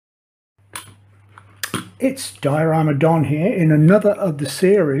It's Diorama Don here in another of the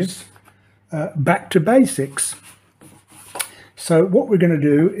series, Back to Basics. So what we're going to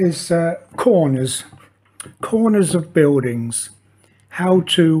do is corners of buildings, how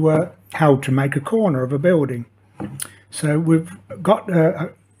to make a corner of a building. So we've got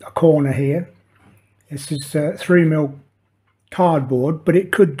a corner here. This is 3mm cardboard, but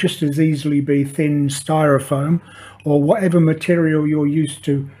it could just as easily be thin styrofoam or whatever material you're used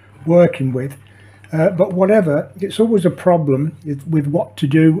to working with. But whatever, it's always a problem with what to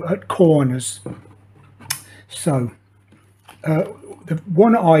do at corners. So the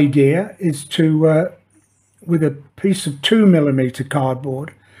one idea is to, with a piece of 2mm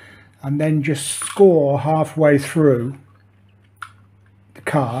cardboard, and then just score halfway through the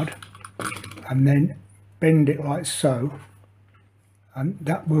card, and then bend it like so, and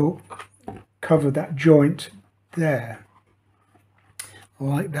that will cover that joint there,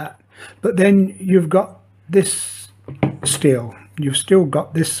 like that. But then you've got this you've still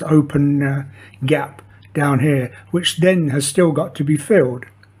got this open gap down here, which then has still got to be filled.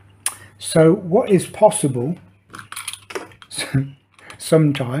 So what is possible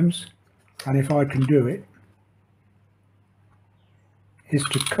sometimes, and if I can do it, is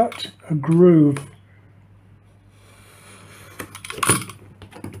to cut a groove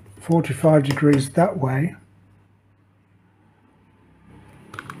 45 degrees that way,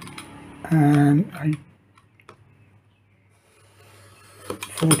 and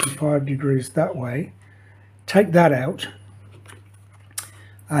 45 degrees that way. Take that out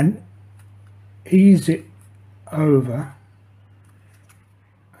and ease it over,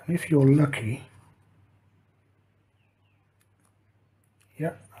 and if you're lucky,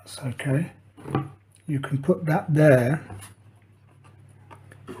 yeah, that's okay, you can put that there,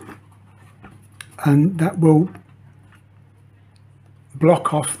 and that will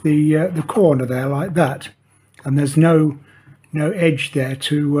block off the corner there like that, and there's no edge there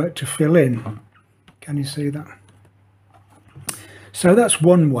to fill in. Can you see that? So that's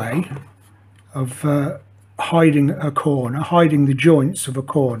one way of hiding a corner, hiding the joints of a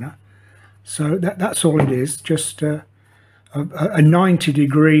corner. So that's all it is, just a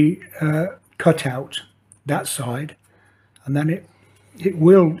 90-degree cutout that side, and then it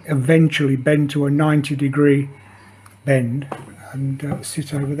will eventually bend to a 90-degree bend and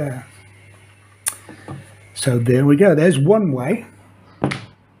sit over there. So there we go, there's one way.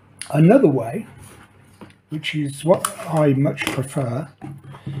 Another way, which is what I much prefer,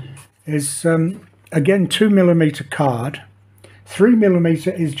 is again 2mm card. 3mm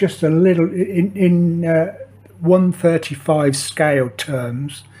is just a little, in 1/35 scale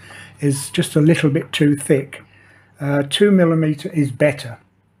terms, is just a little bit too thick. 2mm is better.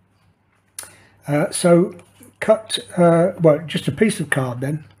 So cut, well, just a piece of card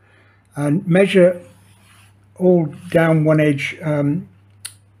then, and measure all down one edge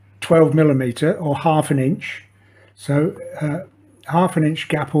 12mm or ½ inch. So ½ inch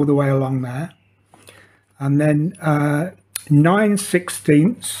gap all the way along there, and then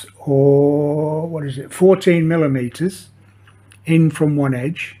 9/16 or what is it, 14mm in from one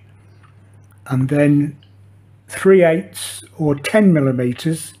edge, and then 3/8 or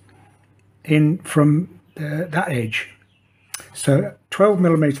 10mm in from that edge. So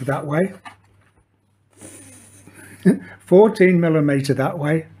 12mm that way, 14mm that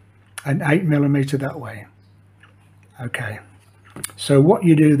way, and 8mm that way. Okay, so what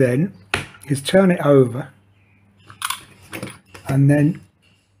you do then is turn it over, and then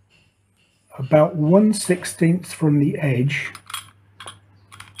about 1/16 from the edge,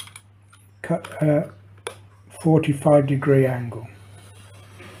 cut a 45-degree angle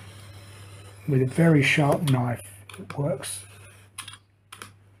with a very sharp knife. It works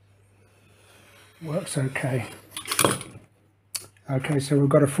okay. Okay, so we've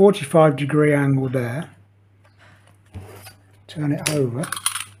got a 45-degree angle there. Turn it over,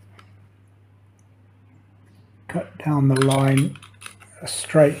 cut down the line, a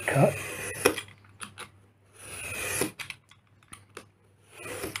straight cut.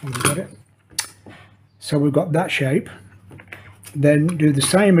 We've got it. So we've got that shape. Then do the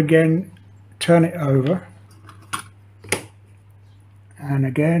same again, turn it over, and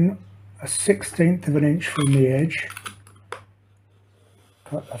again a 1/16 of an inch from the edge,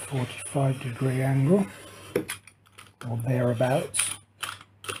 cut a 45-degree angle or thereabouts.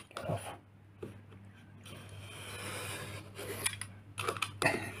 Get off.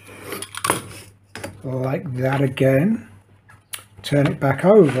 Like that again. Turn it back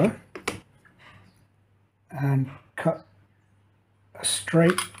over and cut a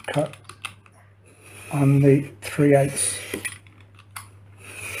straight cut on the 3/8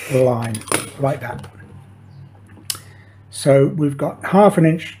 line, like that. So we've got 1/2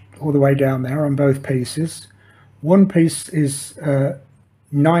 inch all the way down there on both pieces. One piece is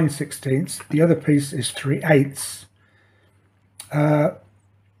 9/16, the other piece is 3/8.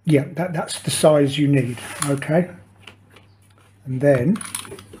 Yeah, that's the size you need, okay? And then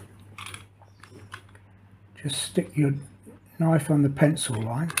just stick your knife on the pencil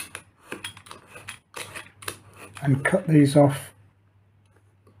line and cut these off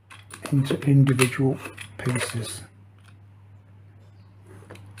into individual pieces,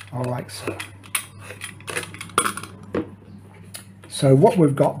 like so. So what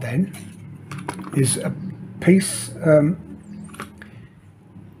we've got then is a piece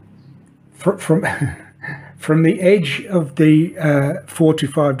from the edge of the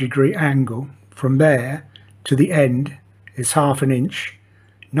 45-degree angle, from there to the end is 1/2 inch,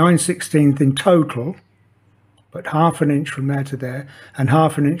 9/16 in total, but 1/2 inch from there to there and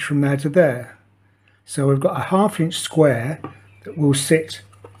 1/2 inch from there to there. So we've got a 1/2 inch square that will sit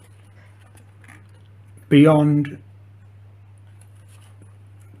beyond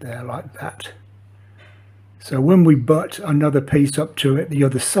there like that. So when we butt another piece up to it the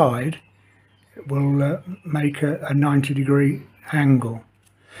other side, it will make a 90-degree angle.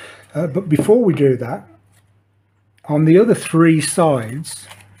 But before we do that, on the other 3 sides,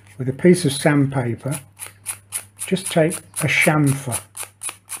 with a piece of sandpaper, just take a chamfer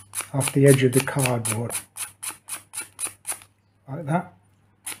off the edge of the cardboard, like that.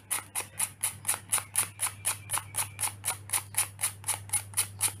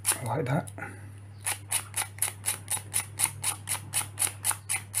 Like that.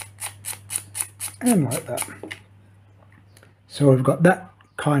 And like that. So we've got that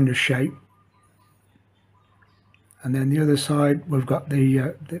kind of shape, and then the other side we've got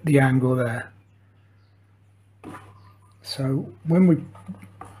the angle there. So when we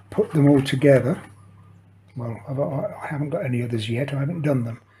put them all together, well, I haven't got any others yet, I haven't done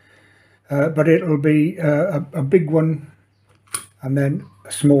them, but it'll be a big one and then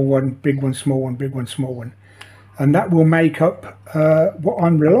a small one, big one, small one, big one, small one. And that will make up what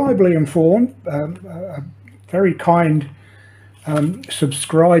I'm reliably informed, a very kind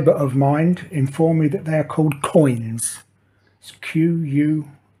subscriber of mine informed me that they are called coins. It's Q-U-O-I-N-S,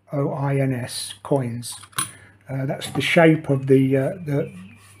 coins. That's the shape of the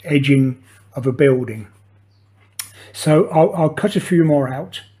edging of a building. So I'll cut a few more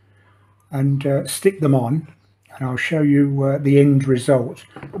out and stick them on, and I'll show you the end result.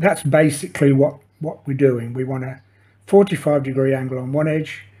 That's basically what we're doing. We want a 45-degree angle on one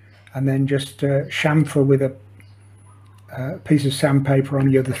edge, and then just chamfer with a piece of sandpaper on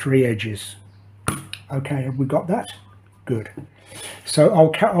the other 3 edges. Okay, have we got that? Good. So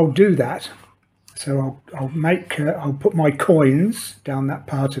I'll do that. So I'll put my coins down that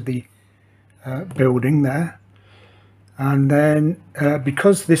part of the building there, and then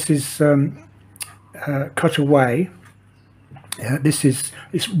because this is cut away, this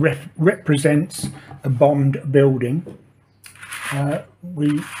represents a bombed building.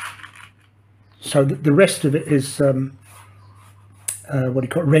 So the rest of it is what do you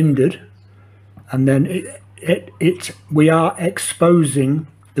call it, rendered, and then we are exposing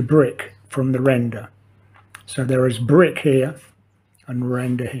the brick from the render. So there is brick here and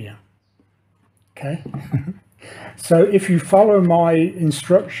render here. Okay. So if you follow my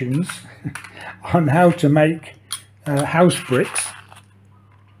instructions on how to make house bricks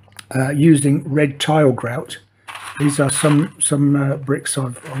using red tile grout, these are some bricks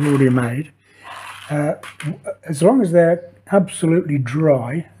I've already made. As long as they're absolutely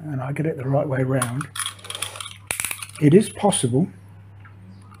dry and I get it the right way round, it is possible,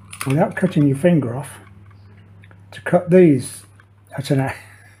 without cutting your finger off, to cut these at an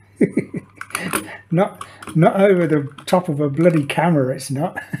not over the top of a bloody camera, it's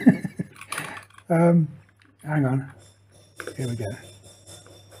not. Hang on, here we go.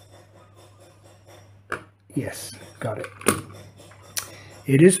 Yes, got it.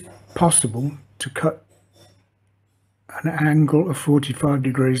 It is possible to cut an angle of 45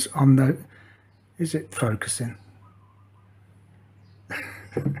 degrees on the, is it focusing?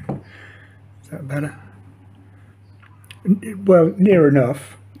 Is that better? Well, near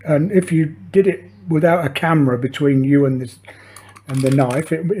enough. And if you did it without a camera between you and the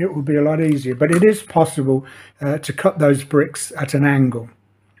knife, it would be a lot easier. But it is possible to cut those bricks at an angle,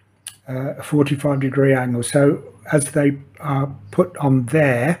 a 45-degree angle. So as they are put on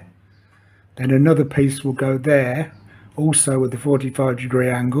there, then another piece will go there, also with a 45-degree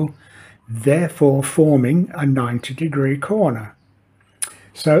angle, therefore forming a 90-degree corner.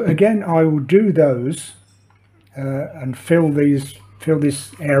 So again, I will do those and fill this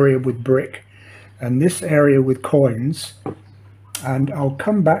area with brick and this area with coins, and I'll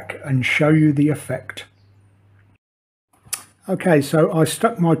come back and show you the effect. Okay, so I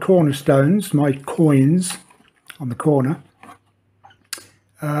stuck my cornerstones, my coins, on the corner.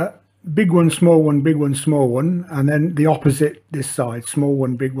 Big one, small one, big one, small one, and then the opposite this side, small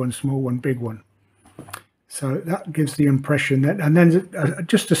one, big one, small one, big one. So that gives the impression that, and then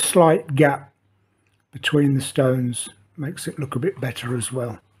just a slight gap between the stones makes it look a bit better as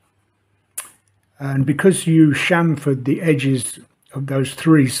well. And because you chamfered the edges of those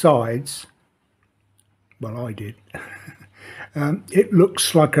three sides, well, I did, it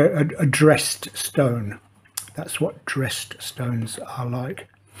looks like a dressed stone. That's what dressed stones are like.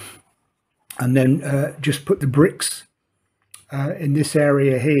 And then just put the bricks in this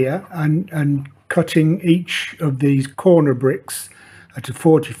area here, and cutting each of these corner bricks at a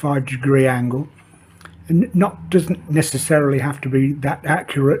 45-degree angle. And doesn't necessarily have to be that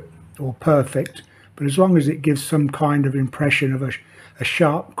accurate or perfect, but as long as it gives some kind of impression of a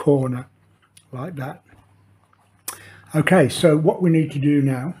sharp corner like that. Okay, so what we need to do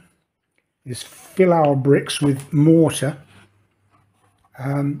now is fill our bricks with mortar,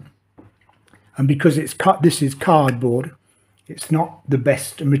 and because this is cardboard, it's not the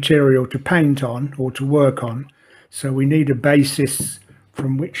best material to paint on or to work on, so we need a basis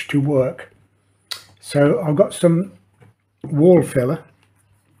from which to work. So I've got some wall filler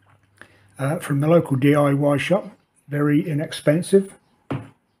from the local DIY shop, very inexpensive.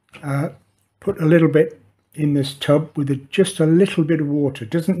 Put a little bit in this tub with just a little bit of water.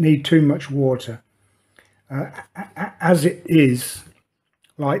 Doesn't need too much water. As it is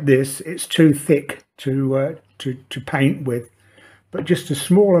like this, it's too thick to paint with, but just a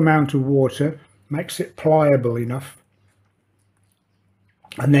small amount of water makes it pliable enough.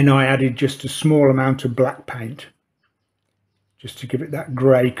 And then I added just a small amount of black paint just to give it that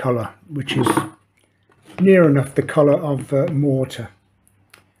grey colour, which is near enough the colour of mortar.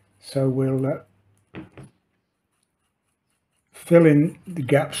 So we'll fill in the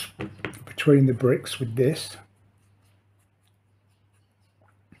gaps between the bricks with this.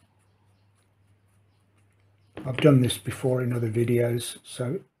 I've done this before in other videos,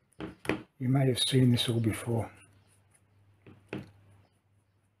 so you may have seen this all before.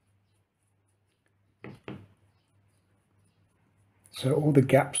 So all the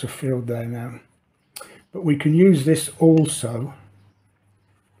gaps are filled there now, but we can use this also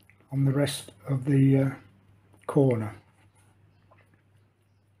on the rest of the corner.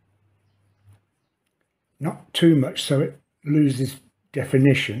 Not too much so it loses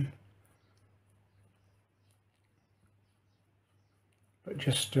definition, but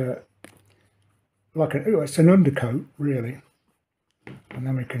just like it's an undercoat really, and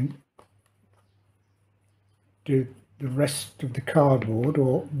then we can do the rest of the cardboard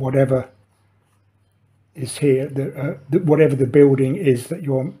or whatever is here, whatever the building is that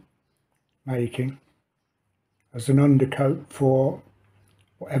you're making, as an undercoat for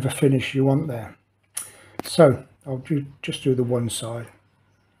whatever finish you want there. So I'll just do the one side.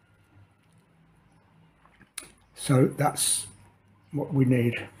 So that's what we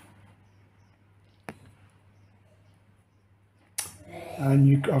need.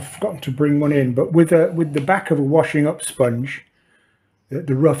 And I've forgotten to bring one in, but with the back of a washing up sponge,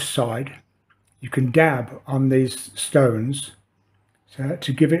 the rough side, you can dab on these stones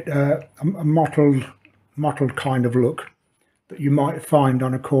to give it a mottled kind of look that you might find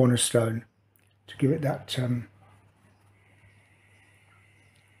on a cornerstone, to give it that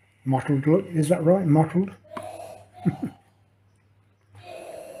mottled look. Is that right? Mottled?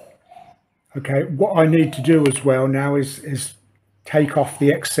 Okay, what I need to do as well now is take off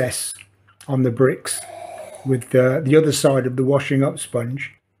the excess on the bricks with the other side of the washing up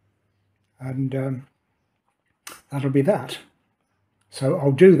sponge, and that'll be that. So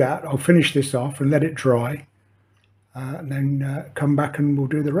I'll do that, I'll finish this off and let it dry, and then come back and we'll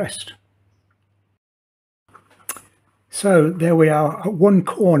do the rest. So there we are, one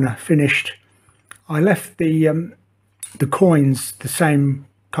corner finished. I left the coins the same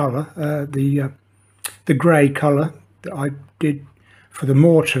colour, the grey colour that I did for the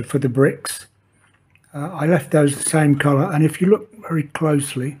mortar for the bricks. I left those the same colour, and if you look very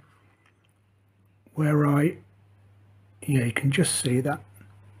closely where you can just see that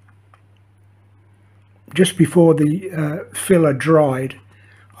just before the filler dried,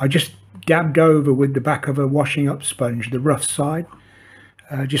 I just dabbed over with the back of a washing up sponge, the rough side,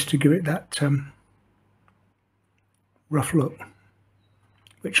 just to give it that rough look,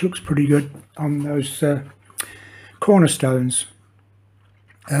 which looks pretty good on those cornerstones.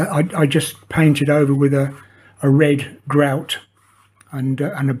 I just painted over with a red grout and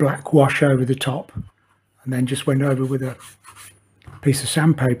a black wash over the top, and then just went over with a piece of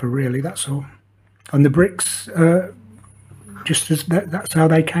sandpaper, really, that's all. And the bricks, just as that's how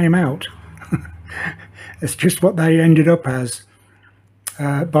they came out. It's just what they ended up as.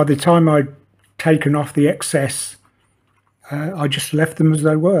 By the time I'd taken off the excess, I just left them as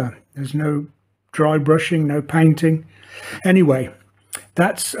they were. There's no dry brushing, no painting. Anyway,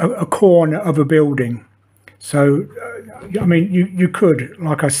 that's a corner of a building. So, I mean, you could,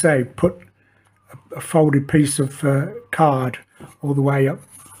 like I say, put a folded piece of card all the way up,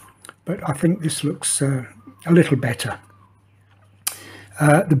 but I think this looks a little better.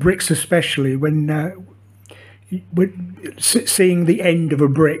 The bricks especially, when seeing the end of a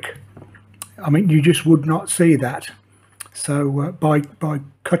brick, I mean, you just would not see that. So by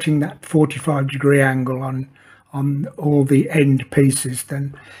cutting that 45-degree angle on all the end pieces,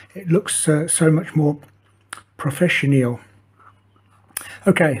 then it looks so much more professional.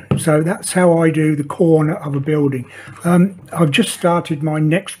 Okay, so that's how I do the corner of a building. I've just started my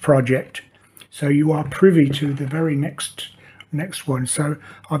next project, so you are privy to the very next one. So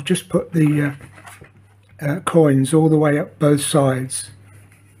I've just put the coins all the way up both sides,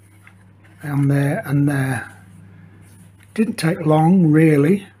 and there and there. Didn't take long,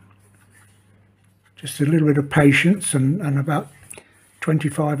 really. Just a little bit of patience and about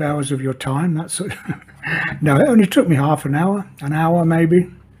 25 hours of your time. That's no, it only took me half an hour maybe.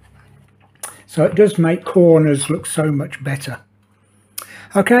 So it does make corners look so much better.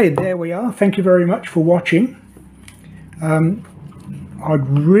 Okay, there we are. Thank you very much for watching. I'd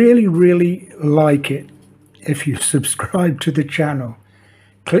really like it if you subscribe to the channel.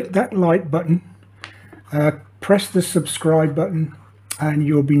 Click that like button, press the subscribe button, and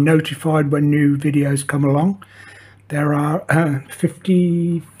you'll be notified when new videos come along. There are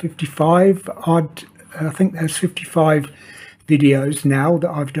 55 odd, I think there's 55 videos now that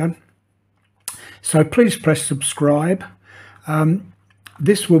I've done. So please press subscribe.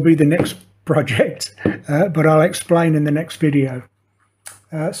 This will be the next project, but I'll explain in the next video.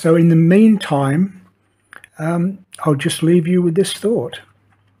 So in the meantime, I'll just leave you with this thought.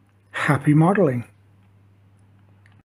 Happy modeling.